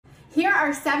Here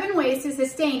are 7 ways to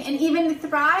sustain and even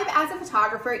thrive as a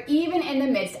photographer, even in the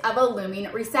midst of a looming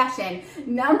recession.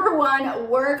 Number 1,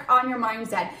 work on your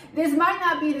mindset. This might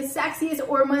not be the sexiest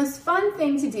or most fun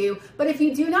thing to do, but if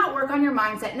you do not work on your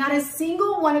mindset, not a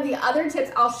single one of the other tips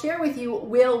I'll share with you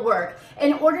will work.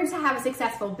 In order to have a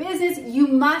successful business, you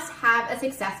must have a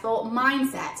successful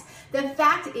mindset. The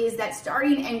fact is that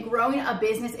starting and growing a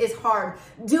business is hard.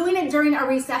 Doing it during a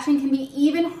recession can be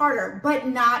even harder, but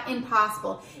not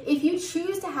impossible. If you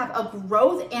choose to have a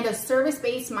growth and a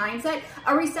service-based mindset,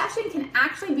 a recession can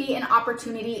actually be an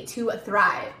opportunity to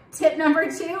thrive. Tip number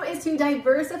 2 is to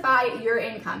diversify your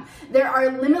income. There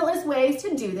are limitless ways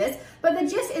to do this, but the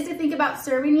gist is to think about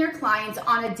serving your clients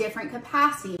on a different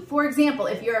capacity. For example,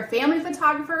 if you're a family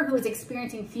photographer who is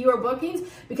experiencing fewer bookings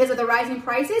because of the rising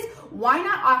prices, why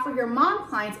not offer your mom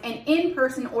clients an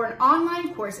in-person or an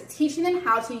online course teaching them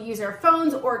how to use their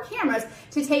phones or cameras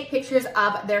to take pictures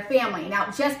of their family? Now,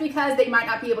 just because they might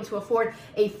not be able to afford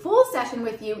a full session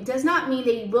with you does not mean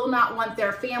they will not want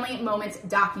their family moments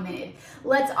documented.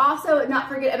 Let's also not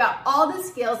forget about all the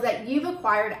skills that you've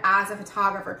acquired as a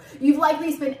photographer. You've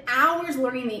likely spent hours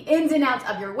learning the ins and outs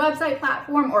of your website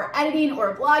platform or editing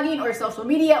or blogging or social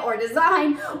media or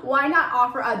design. Why not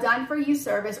offer a done-for-you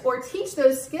service or teach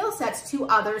those skill sets to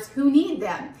others who need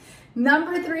them?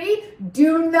 Number 3,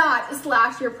 do not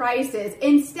slash your prices.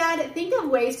 Instead, think of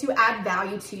ways to add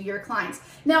value to your clients.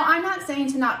 Now, I'm not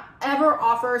saying to not ever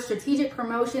offer strategic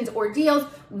promotions or deals,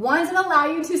 ones that allow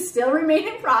you to still remain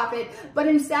in profit, but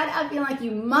instead of feeling like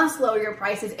you must lower your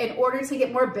prices in order to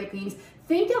get more bookings,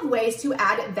 think of ways to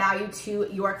add value to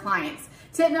your clients.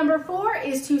 Tip number 4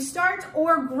 is to start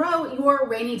or grow your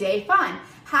rainy day fund.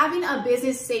 Having a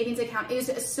business savings account is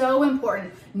so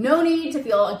important. No need to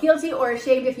feel guilty or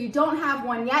ashamed if you don't have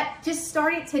one yet. Just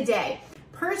start it today.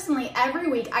 Personally, every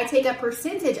week I take a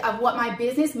percentage of what my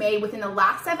business made within the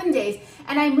last 7 days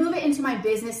and I move it into my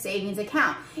business savings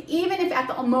account. Even if at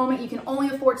the moment you can only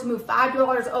afford to move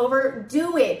 $5 over,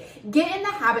 do it. Get in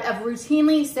the habit of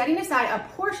routinely setting aside a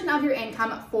portion of your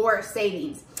income for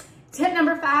savings. Tip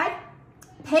number 5,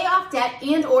 pay off debt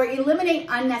and or eliminate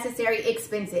unnecessary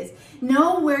expenses.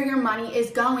 Know where your money is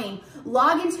going.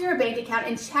 Log into your bank account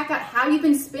and check out how you've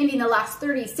been spending the last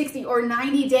 30, 60, or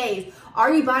 90 days.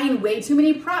 Are you buying way too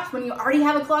many props when you already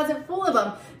have a closet full of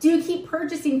them? Do you keep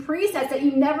purchasing presets that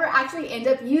you never actually end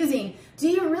up using? Do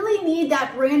you really need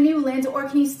that brand new lens, or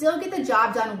can you still get the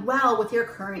job done well with your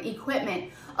current equipment?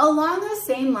 Along those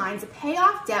same lines, pay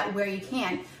off debt where you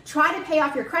can. Try to pay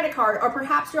off your credit card, or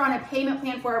perhaps you're on a payment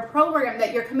plan for a program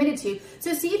that you're committed to.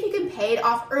 So see if you can pay it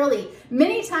off early.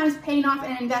 Many times paying off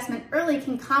an investment early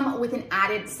can come with an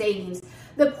added savings.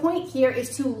 The point here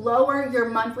is to lower your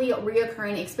monthly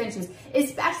reoccurring expenses,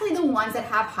 especially the ones that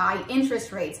have high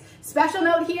interest rates. Special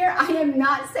note here, I am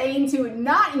not saying to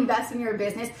not invest in your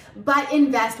business, but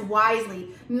invest wisely.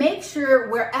 Make sure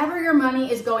wherever your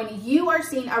money is going, you are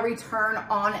seeing a return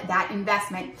on that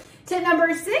investment. Tip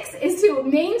number 6 is to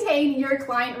maintain your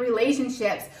client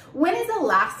relationships. When is the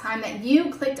last time that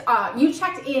you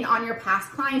checked in on your past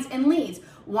clients and leads?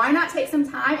 Why not take some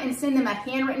time and send them a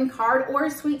handwritten card or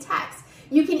a sweet text?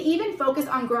 You can even focus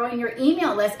on growing your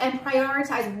email list and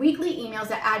prioritize weekly emails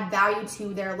that add value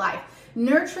to their life.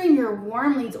 Nurturing your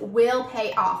warm leads will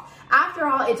pay off. After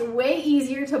all, it's way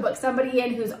easier to book somebody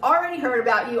in who's already heard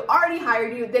about you, already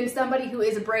hired you, than somebody who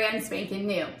is brand spanking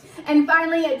new. And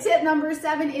finally, tip number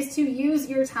 7 is to use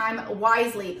your time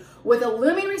wisely. With a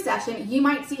looming recession, you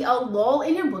might see a lull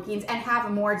in your bookings and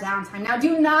have more downtime. Now,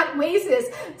 do not waste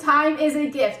this. Time is a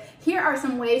gift. Here are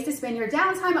some ways to spend your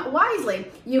downtime wisely.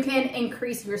 You can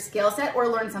increase your skill set or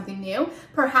learn something new.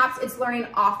 Perhaps it's learning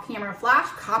off-camera flash,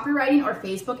 copywriting, or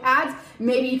Facebook ads.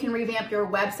 Maybe you can revamp your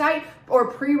website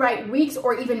or pre-write weeks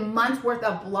or even months worth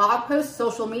of blog posts,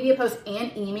 social media posts,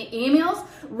 and emails.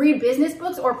 Read business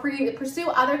books or pursue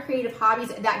other creative hobbies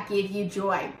that give you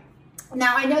joy.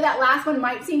 Now, I know that last one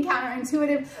might seem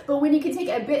counterintuitive, but when you can take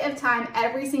a bit of time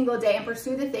every single day and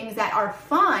pursue the things that are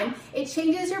fun, it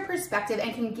changes your perspective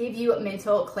and can give you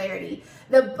mental clarity.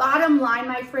 The bottom line,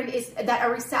 my friend, is that a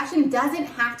recession doesn't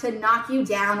have to knock you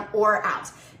down or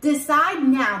out. Decide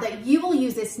now that you will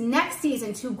use this next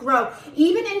season to grow,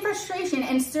 even in frustration,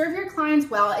 and serve your clients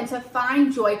well and to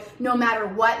find joy no matter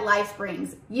what life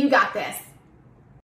brings. You got this.